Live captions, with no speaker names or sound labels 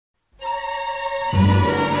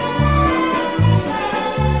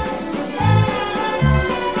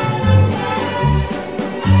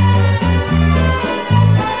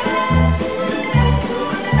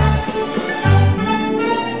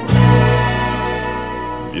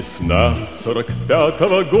Весна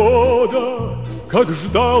 45-го года, как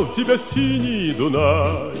ждал тебя синий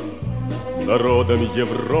Дунай, народам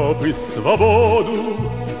Европы свободу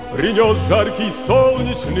принес жаркий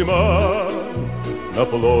солнечный май. На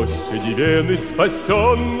площади Вены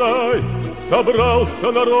спасенной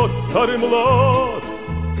собрался народ старый млад.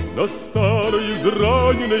 На старой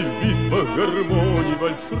израненной в битвах гармонии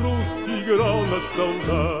вальс русский играл на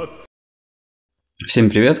солдат. Всем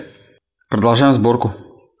привет! Продолжаем сборку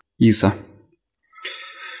ИСа.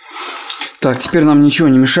 Так, теперь нам ничего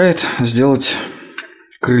не мешает сделать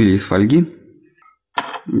крылья из фольги.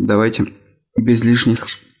 Давайте без лишних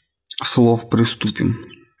слов приступим.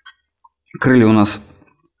 Крылья у нас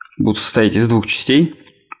будут состоять из двух частей.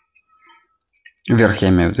 Верх я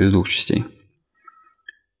имею в виду из двух частей.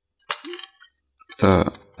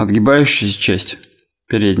 Это отгибающаяся часть,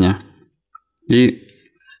 передняя, и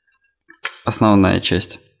основная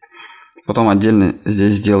часть. Потом отдельно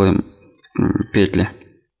здесь сделаем петли.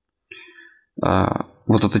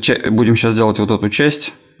 Вот эту будем сейчас делать вот эту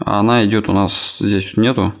часть. А она идет у нас здесь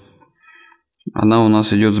нету. Она у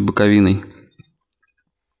нас идет с боковиной.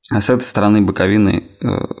 А с этой стороны боковины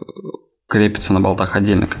крепится на болтах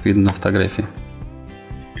отдельно, как видно на фотографии.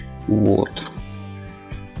 Вот.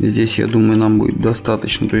 Здесь, я думаю, нам будет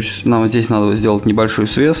достаточно. То есть нам здесь надо сделать небольшой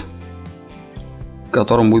свес, к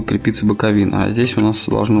которому будет крепиться боковина. А здесь у нас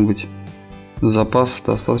должно быть запас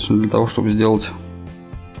достаточно для того, чтобы сделать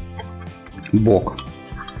бок.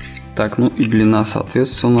 Так, ну и длина,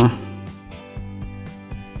 соответственно,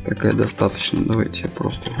 такая достаточно. Давайте я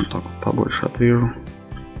просто вот так вот побольше отрежу.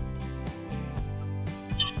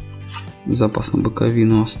 Запас на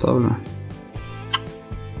боковину оставлю.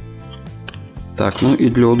 Так, ну и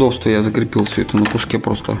для удобства я закрепил все это на куске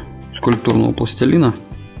просто скульптурного пластилина.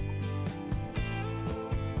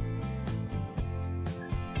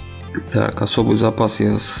 Так, особый запас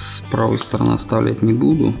я с правой стороны оставлять не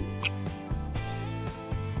буду.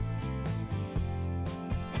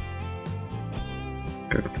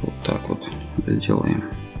 Как-то вот так вот сделаем.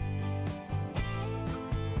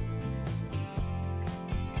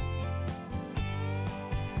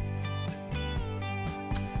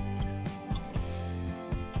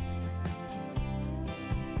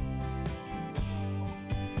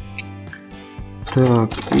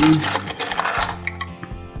 Так, и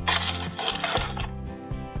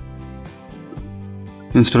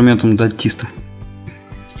инструментом датиста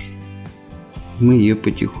мы ее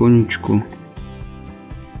потихонечку,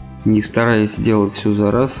 не стараясь делать все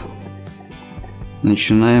за раз,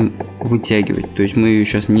 начинаем вытягивать. То есть мы ее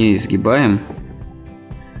сейчас не изгибаем,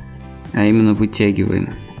 а именно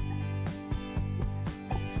вытягиваем.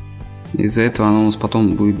 Из-за этого она у нас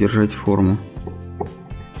потом будет держать форму.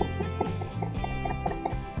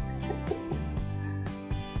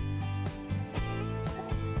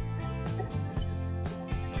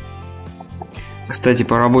 Кстати,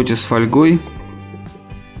 по работе с фольгой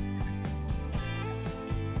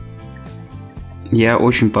я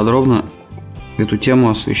очень подробно эту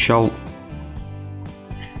тему освещал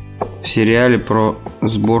в сериале про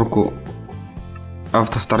сборку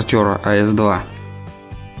автостартера IS-2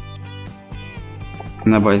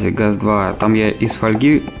 на базе ГАЗ-2. Там я из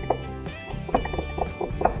фольги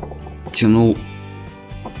тянул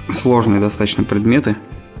сложные достаточно предметы,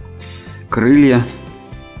 крылья,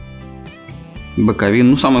 боковин.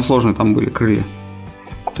 Ну, самые сложные там были крылья.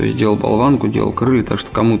 То есть делал болванку, делал крылья. Так что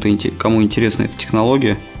кому интересна эта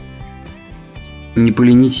технология, не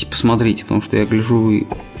поленитесь, посмотрите. Потому что я гляжу, вы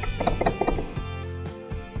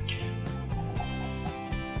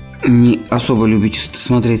не особо любите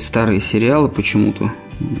смотреть старые сериалы почему-то.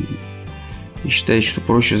 И считаете, что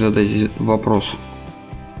проще задать вопрос.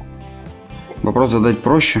 Вопрос задать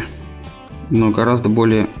проще, но гораздо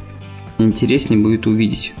более интереснее будет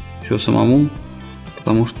увидеть все самому,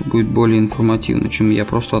 потому что будет более информативно, чем я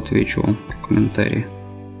просто отвечу вам в комментарии.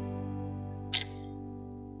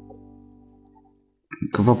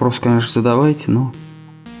 Вопрос, конечно, задавайте, но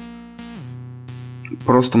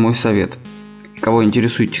просто мой совет. Кого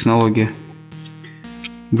интересует технология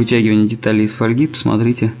вытягивания деталей из фольги,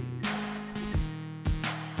 посмотрите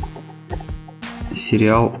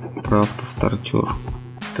сериал про автостартер.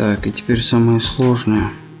 Так, и теперь самое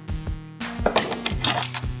сложное.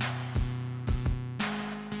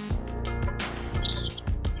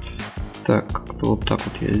 Так, вот так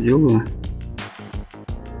вот я сделаю.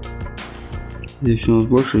 Здесь у нас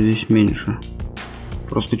больше, здесь меньше.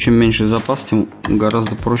 Просто чем меньше запас, тем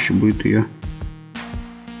гораздо проще будет ее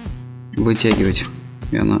вытягивать.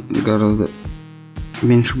 И она гораздо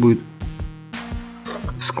меньше будет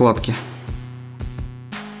в складке.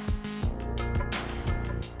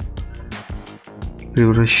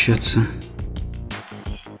 превращаться.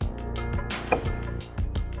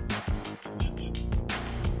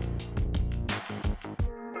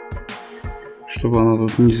 Чтобы она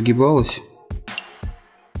тут не сгибалась,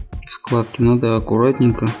 складки надо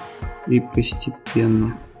аккуратненько и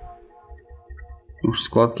постепенно, потому что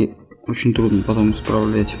складки очень трудно потом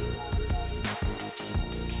исправлять.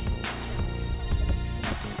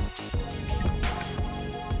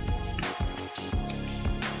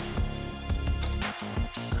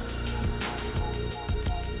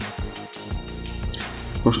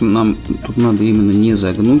 Потому что нам тут надо именно не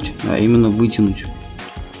загнуть, а именно вытянуть.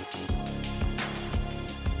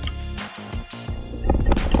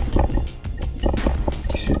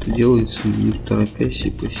 Все это делается не торопясь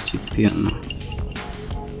и постепенно.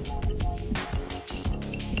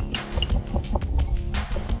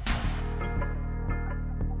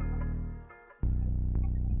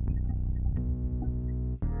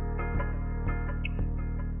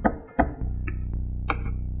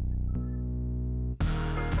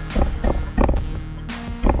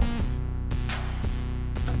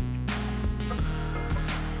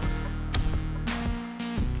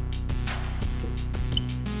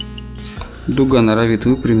 Дуга норовит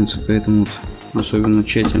выпрямиться, поэтому вот особенно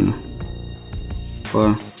тщательно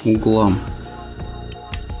по углам.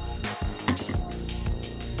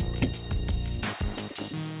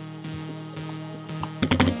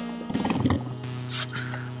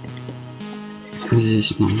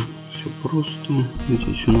 Здесь нам все просто.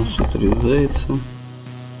 Здесь у нас отрезается.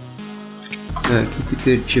 Так, и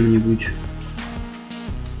теперь чем-нибудь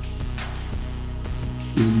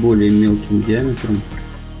с более мелким диаметром.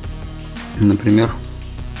 Например,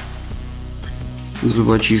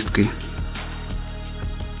 зубочисткой.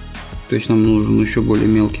 То есть нам нужен еще более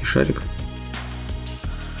мелкий шарик,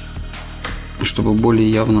 чтобы более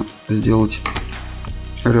явно сделать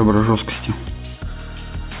ребра жесткости.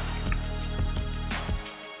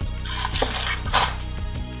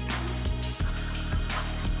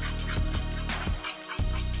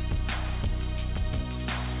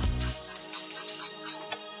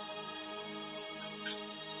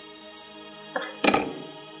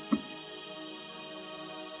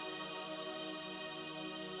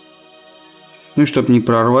 Ну и чтобы не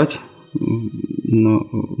прорвать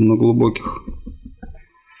на глубоких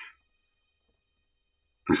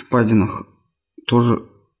впадинах, тоже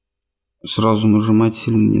сразу нажимать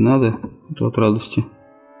сильно не надо, это от радости.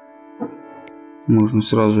 Можно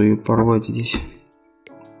сразу ее порвать здесь.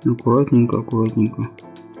 Аккуратненько, аккуратненько,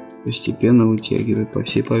 постепенно вытягивая по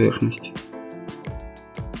всей поверхности.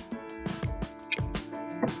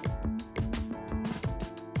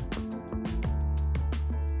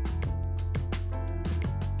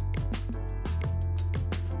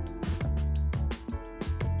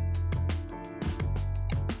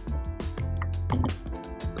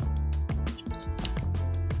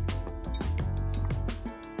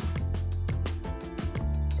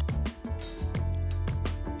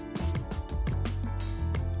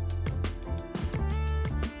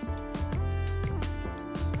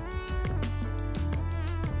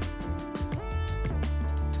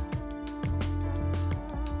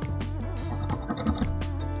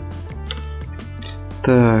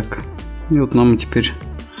 Так, и вот нам теперь...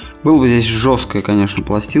 Была бы здесь жесткая, конечно,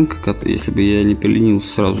 пластинка, если бы я не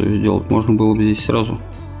поленился сразу ее сделать. Можно было бы здесь сразу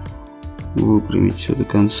выпрямить все до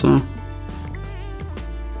конца.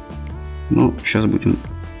 Но сейчас будем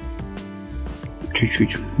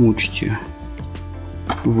чуть-чуть мучить ее,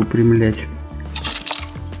 выпрямлять.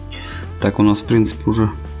 Так, у нас, в принципе, уже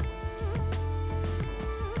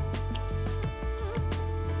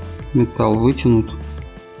металл вытянут,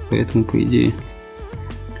 поэтому, по идее,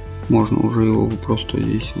 можно уже его просто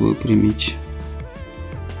здесь выпрямить.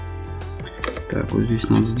 Так, вот здесь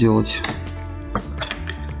надо сделать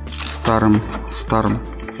старым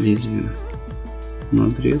лезвием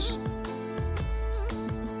надрез,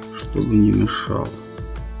 чтобы не мешал.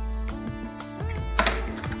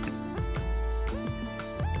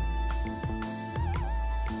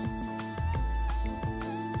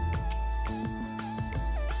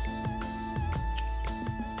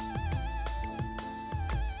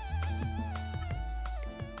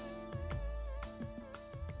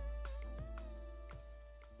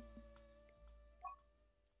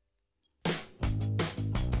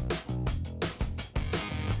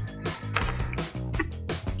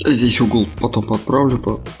 Здесь угол потом подправлю,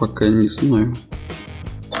 пока не знаю.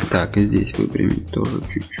 Так, и здесь выпрямить тоже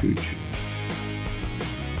чуть-чуть.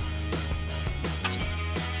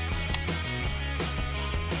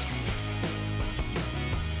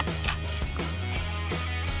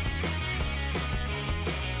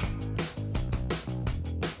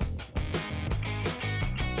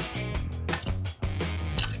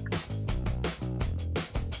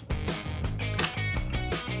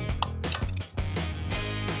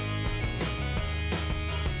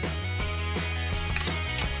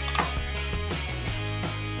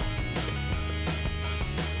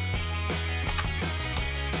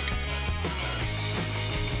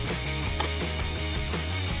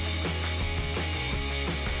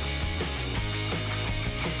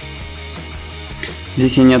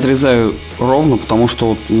 Здесь я не отрезаю ровно, потому что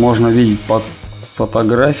вот можно видеть по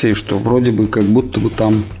фотографии, что вроде бы как будто бы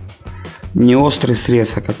там не острый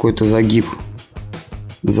срез, а какой-то загиб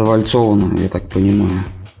завальцованный, я так понимаю.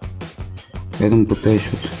 Поэтому пытаюсь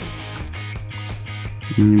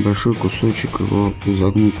вот небольшой кусочек его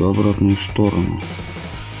загнуть в обратную сторону.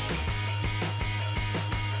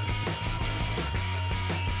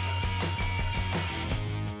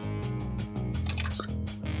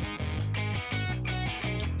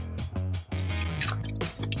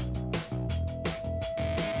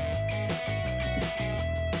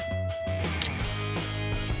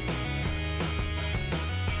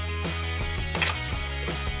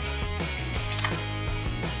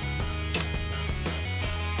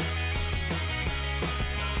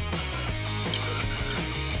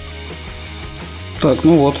 Так,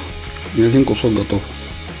 ну вот, один кусок готов.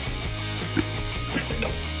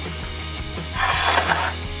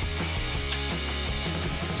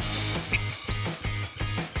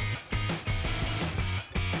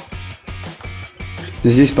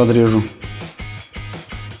 Здесь подрежу,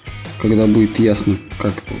 когда будет ясно,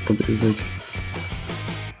 как его подрезать.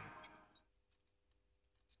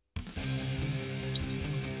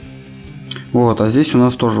 Вот, а здесь у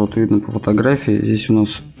нас тоже вот видно по фотографии, здесь у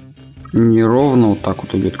нас не ровно вот так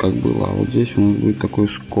вот идет, как было, а вот здесь у нас будет такой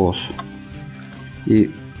скос.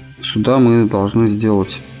 И сюда мы должны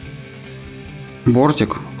сделать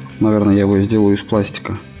бортик. Наверное, я его сделаю из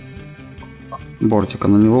пластика. Бортик, а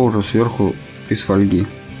на него уже сверху из фольги.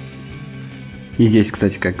 И здесь,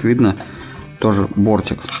 кстати, как видно, тоже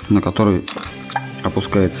бортик, на который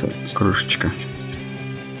опускается крышечка.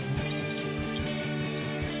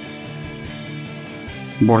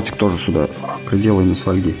 Бортик тоже сюда приделаем из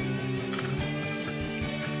фольги.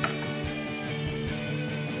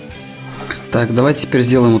 Так, давайте теперь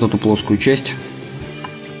сделаем вот эту плоскую часть.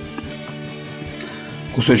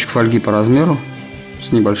 Кусочек фольги по размеру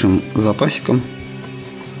с небольшим запасиком.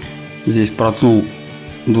 Здесь проткнул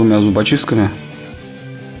двумя зубочистками.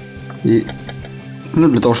 И, ну,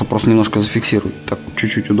 для того, чтобы просто немножко зафиксировать. Так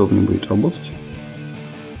чуть-чуть удобнее будет работать.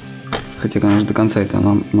 Хотя, конечно, до конца это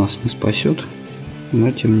нас не спасет.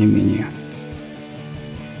 Но тем не менее.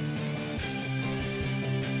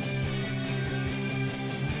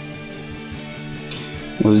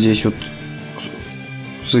 Вот здесь вот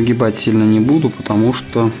загибать сильно не буду, потому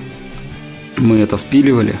что мы это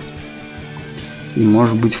спиливали. И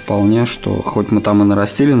может быть вполне, что хоть мы там и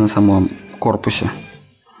нарастили на самом корпусе,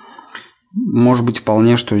 может быть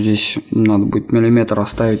вполне, что здесь надо будет миллиметр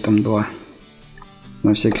оставить, там 2.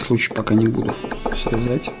 На всякий случай пока не буду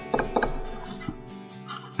срезать.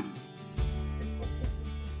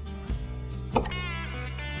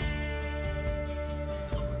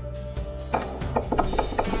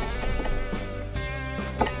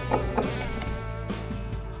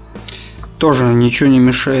 Тоже ничего не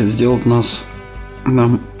мешает сделать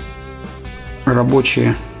нам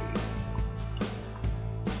рабочие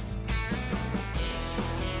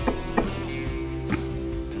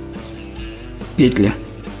петли.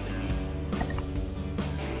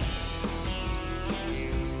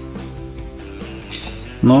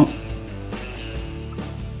 Но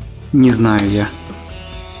не знаю, я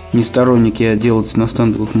не сторонник я делать на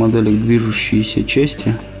стендовых моделях движущиеся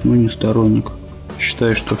части, но не сторонник.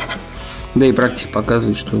 Считаю, что да и практика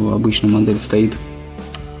показывает, что обычно модель стоит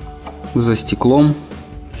за стеклом.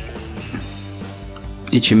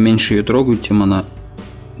 И чем меньше ее трогают, тем она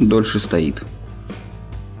дольше стоит.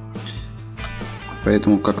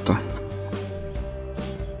 Поэтому как-то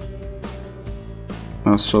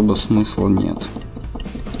особо смысла нет.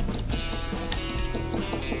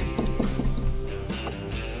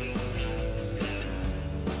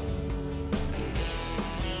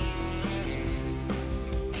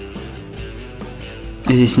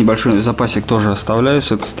 Здесь небольшой запасик тоже оставляю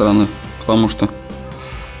с этой стороны, потому что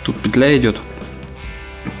тут петля идет.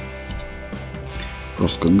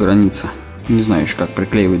 Просто как граница. Не знаю еще, как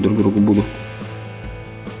приклеивать друг к другу буду.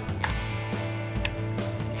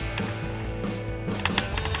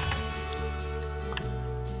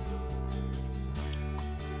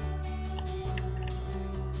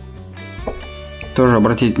 Тоже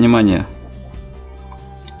обратите внимание,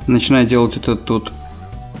 начиная делать вот этот вот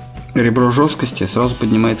ребро жесткости, сразу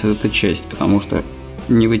поднимается эта часть, потому что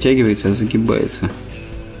не вытягивается, а загибается.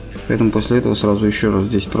 Поэтому после этого сразу еще раз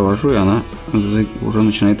здесь провожу, и она уже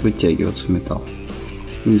начинает вытягиваться в металл.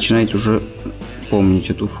 И начинаете уже помнить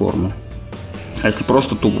эту форму. А если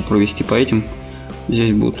просто тупо провести по этим,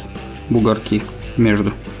 здесь будут бугорки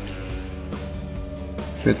между.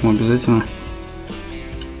 Поэтому обязательно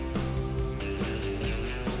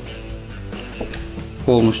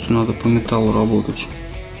полностью надо по металлу работать.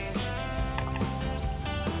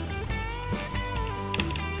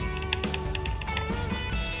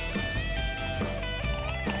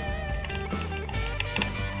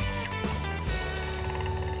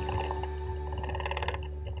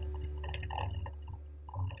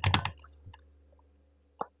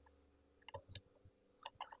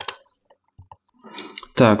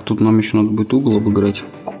 Так, тут нам еще надо будет угол обыграть.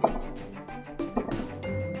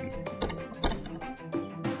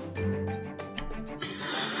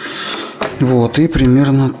 Вот, и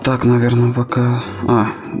примерно так, наверное, пока... А,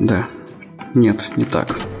 да. Нет, не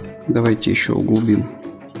так. Давайте еще углубим.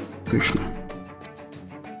 Точно.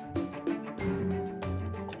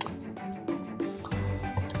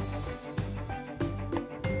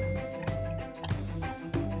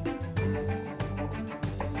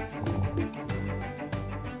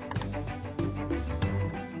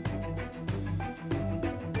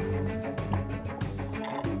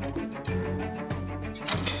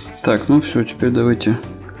 Так, ну все, теперь давайте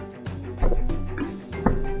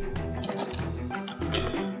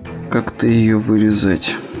как-то ее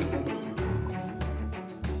вырезать.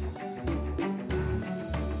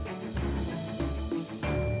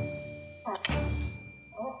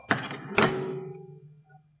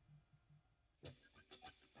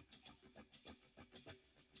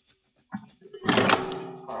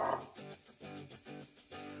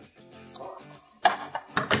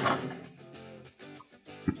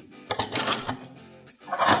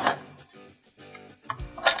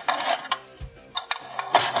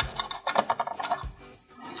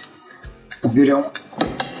 Уберем.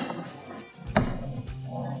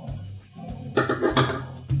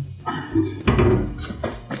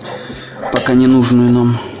 Пока ненужную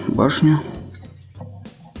нам башню.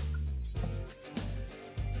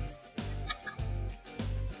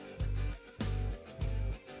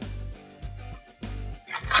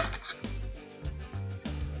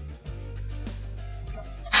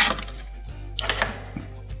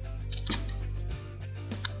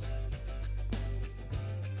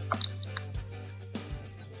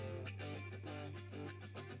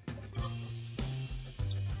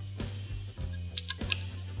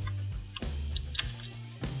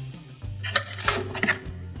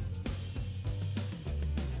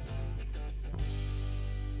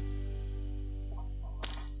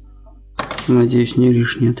 Надеюсь, не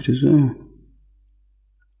лишнее отрезаю.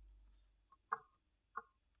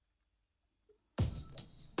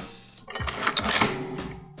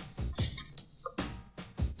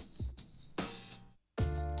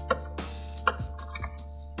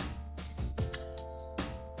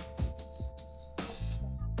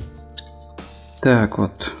 Так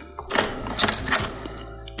вот.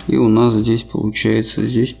 И у нас здесь получается,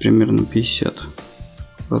 здесь примерно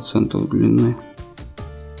 50% длины.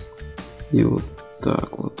 И вот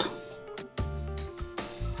так вот.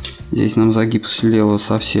 Здесь нам загиб слева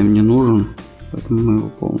совсем не нужен, поэтому мы его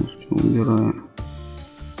полностью убираем.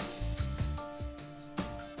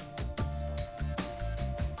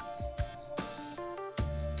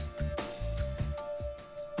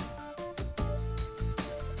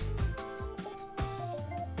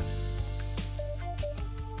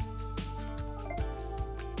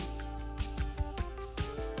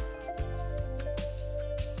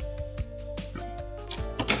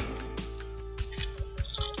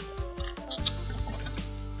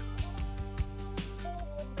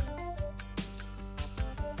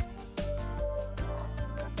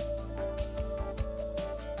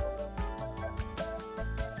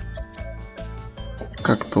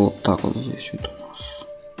 Как-то вот так вот здесь вот у нас.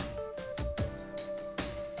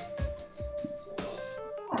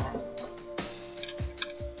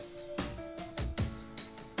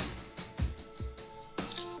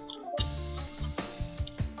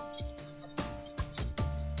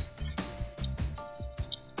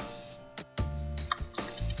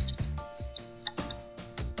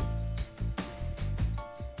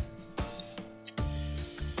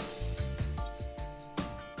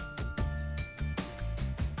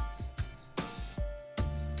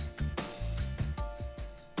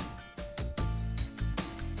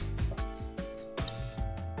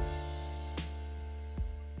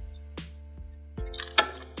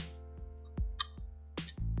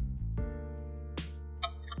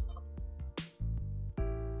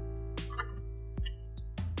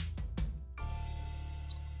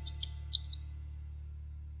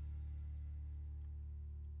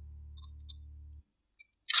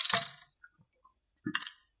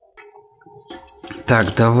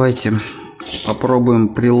 Так, давайте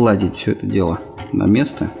попробуем приладить все это дело на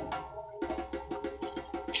место.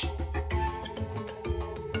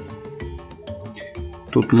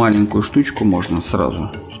 Тут маленькую штучку можно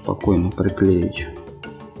сразу спокойно приклеить.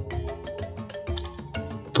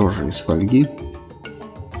 Тоже из фольги.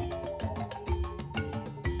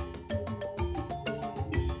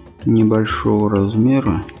 Небольшого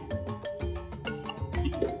размера.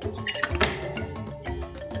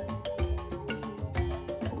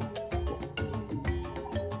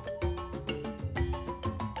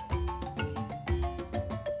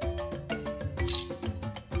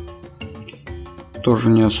 Тоже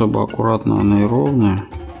не особо аккуратно, она и ровная.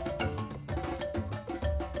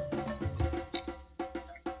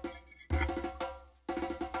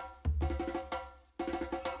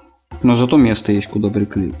 Но зато место есть, куда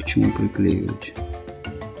приклеить. Почему приклеивать?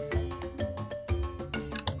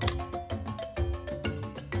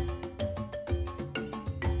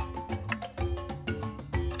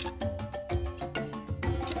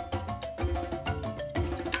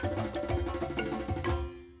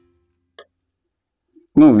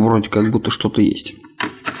 Ну, вроде как будто что-то есть.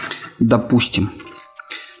 Допустим.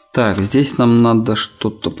 Так, здесь нам надо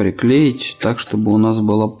что-то приклеить так, чтобы у нас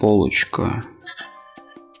была полочка.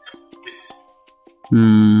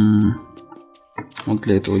 Вот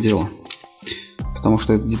для этого дела. Потому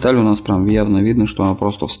что эта деталь у нас прям явно видно, что она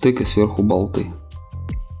просто в стык и сверху болты.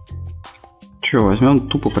 Че, возьмем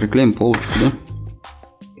тупо приклеим полочку, да?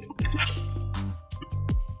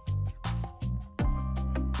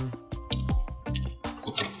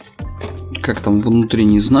 Как там внутри,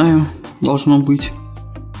 не знаю, должно быть.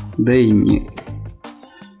 Да и не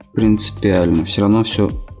принципиально. Все равно все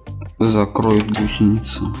закроет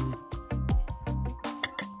гусеница.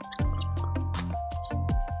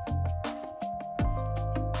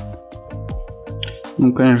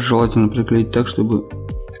 Ну, конечно, желательно приклеить так, чтобы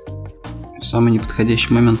в самый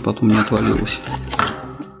неподходящий момент потом не отвалилось.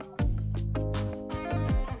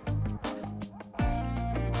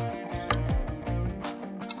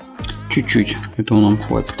 Чуть-чуть, этого нам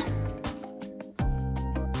хватит.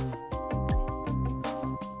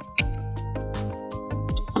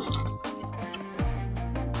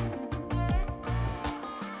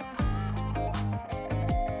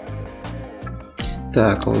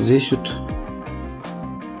 Так, вот здесь вот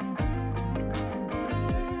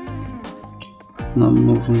нам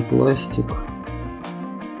нужен пластик.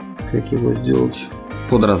 Как его сделать?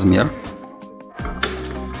 Под размер.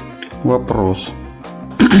 Вопрос.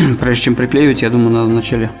 Прежде чем приклеивать, я думаю, надо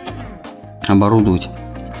вначале оборудовать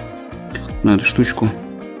на эту штучку.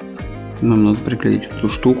 Нам надо приклеить эту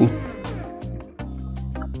штуку.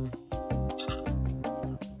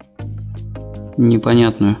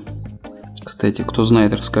 Непонятную. Кстати, кто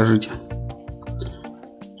знает, расскажите,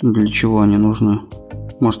 для чего они нужны.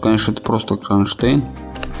 Может, конечно, это просто кронштейн.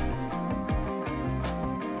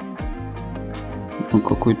 Ну,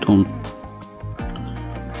 какой-то он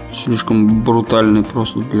слишком брутальный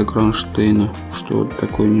просто для кронштейна. Что это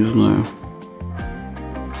такое, не знаю.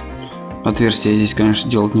 Отверстия я здесь,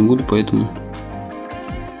 конечно, делать не буду, поэтому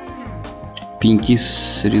пеньки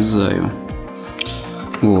срезаю.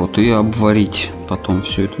 Вот, и обварить потом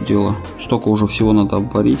все это дело. Столько уже всего надо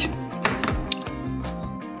обварить.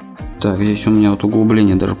 Так, здесь у меня вот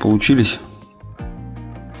углубления даже получились.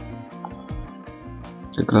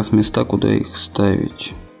 Как раз места, куда их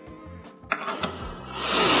ставить.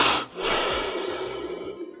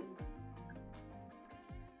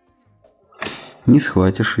 Не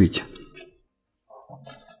схватишь ведь.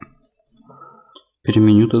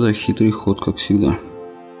 Переменю тогда хитрый ход, как всегда.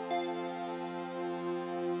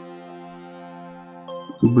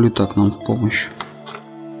 Блютак нам в помощь.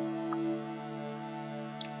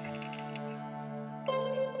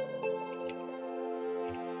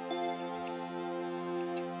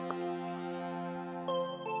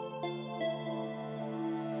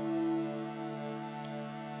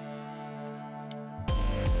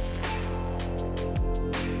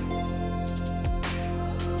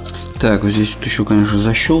 Так, вот здесь вот еще, конечно,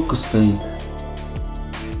 защелка стоит.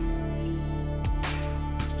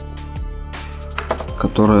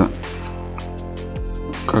 Которая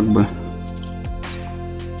как бы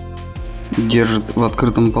держит в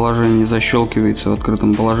открытом положении, защелкивается в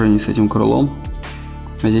открытом положении с этим крылом.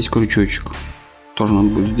 А здесь крючочек. Тоже надо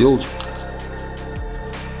будет сделать.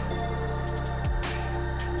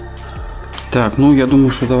 Так, ну я думаю,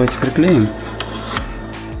 что давайте приклеим.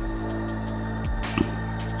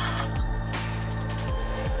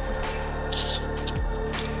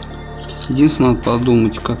 Единственное, надо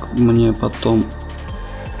подумать, как мне потом...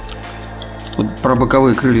 Вот про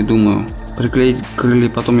боковые крылья думаю. Приклеить крылья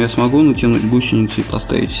потом я смогу натянуть гусеницу и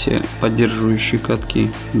поставить все поддерживающие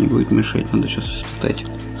катки. Не будет мешать, надо сейчас испытать.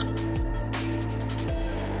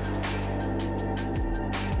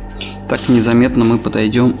 Так незаметно мы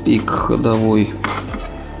подойдем и к ходовой.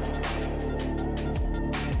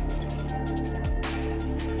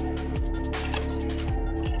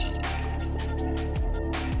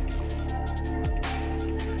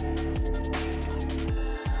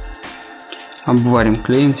 Обварим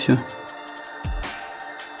клеем все.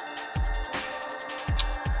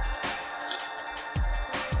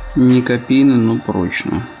 Не копийно, но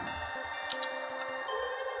прочно.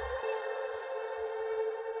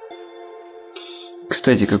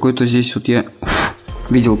 Кстати, какой-то здесь вот я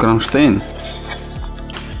видел кронштейн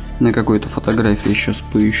на какой-то фотографии, сейчас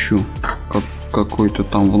поищу. Какой-то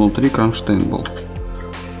там внутри кронштейн был.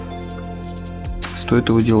 Стоит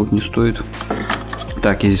его делать, не стоит.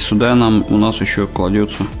 Так, и сюда у нас еще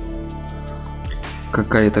кладется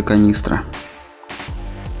какая-то канистра.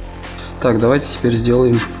 Так, давайте теперь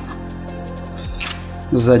сделаем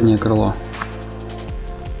заднее крыло.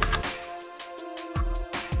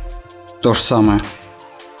 То же самое.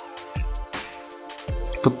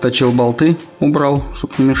 Подточил болты, убрал,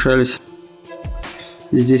 чтобы не мешались.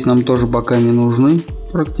 И здесь нам тоже бока не нужны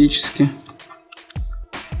практически.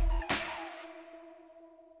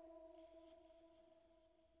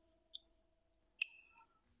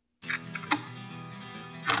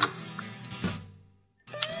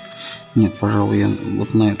 Нет, пожалуй, я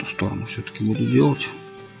вот на эту сторону все-таки буду делать.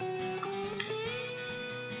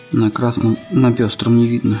 На красном, на пестром не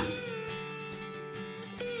видно.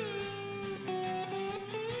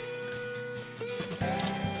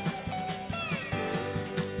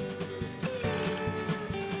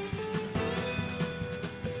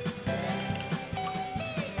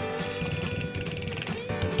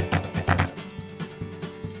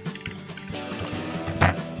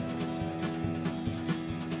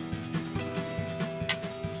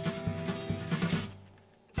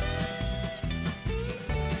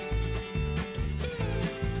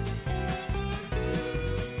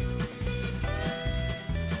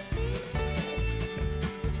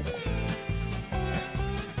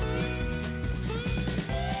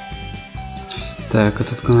 Так,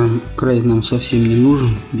 этот край нам совсем не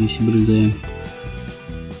нужен. Здесь обрезаем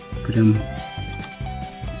прям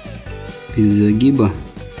из загиба.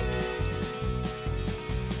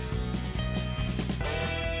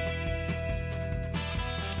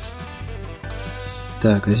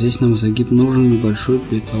 Так, а здесь нам загиб нужен небольшой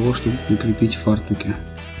для того, чтобы прикрепить фартуки.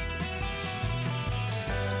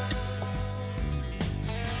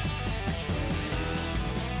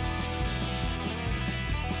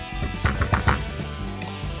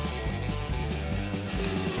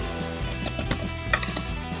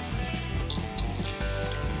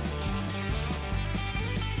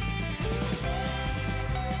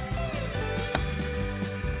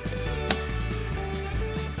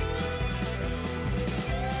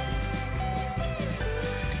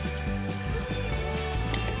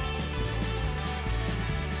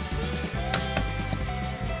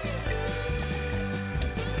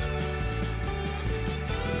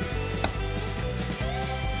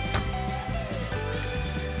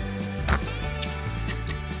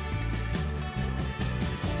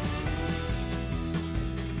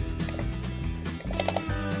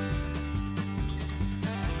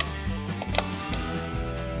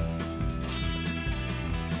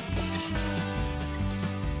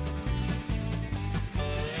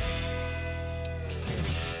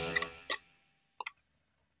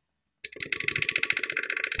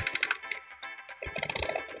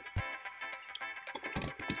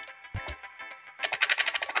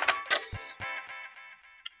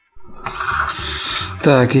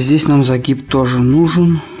 Так, и здесь нам загиб тоже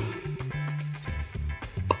нужен.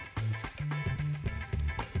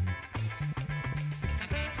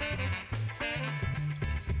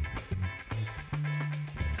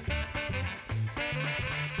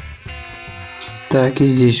 Так, и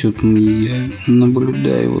здесь вот я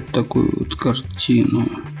наблюдаю вот такую вот картину.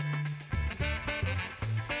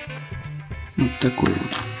 Вот такой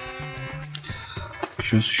вот.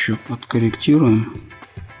 Сейчас еще подкорректируем.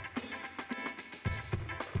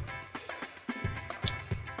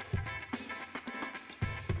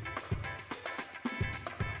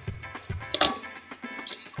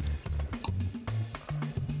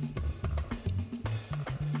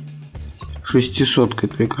 Шестисоткой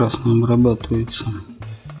прекрасно обрабатывается.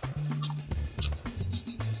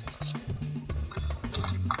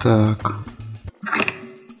 Так.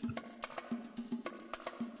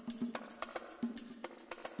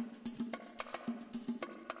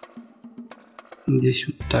 Здесь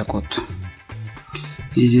вот так вот.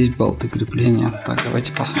 И здесь болты крепления. Так,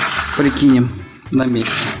 давайте посмотрим. Прикинем на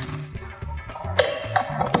месте.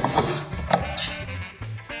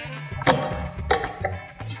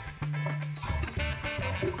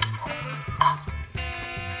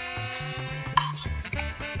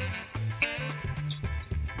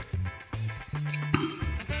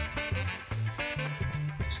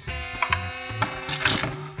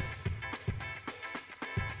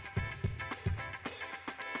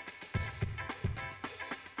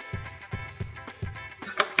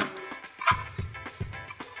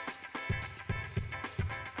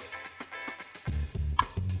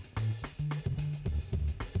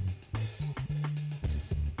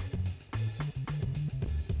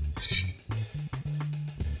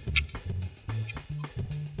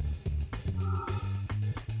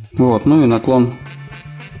 Вот, ну и наклон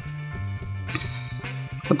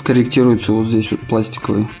откорректируется вот здесь вот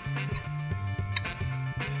пластиковой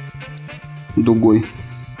дугой.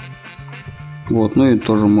 Вот, ну и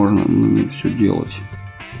тоже можно все делать.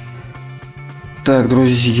 Так,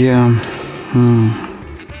 друзья,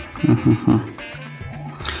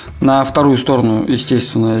 на вторую сторону,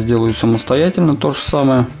 естественно, я сделаю самостоятельно то же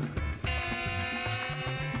самое.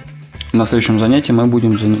 На следующем занятии мы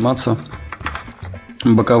будем заниматься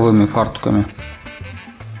боковыми фартуками.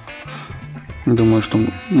 Думаю, что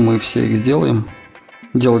мы все их сделаем.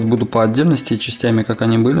 Делать буду по отдельности, частями, как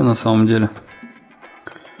они были на самом деле.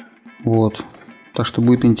 Вот. Так что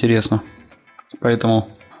будет интересно. Поэтому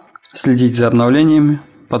следите за обновлениями,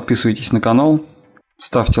 подписывайтесь на канал,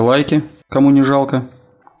 ставьте лайки, кому не жалко.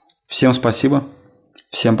 Всем спасибо.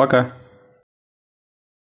 Всем пока.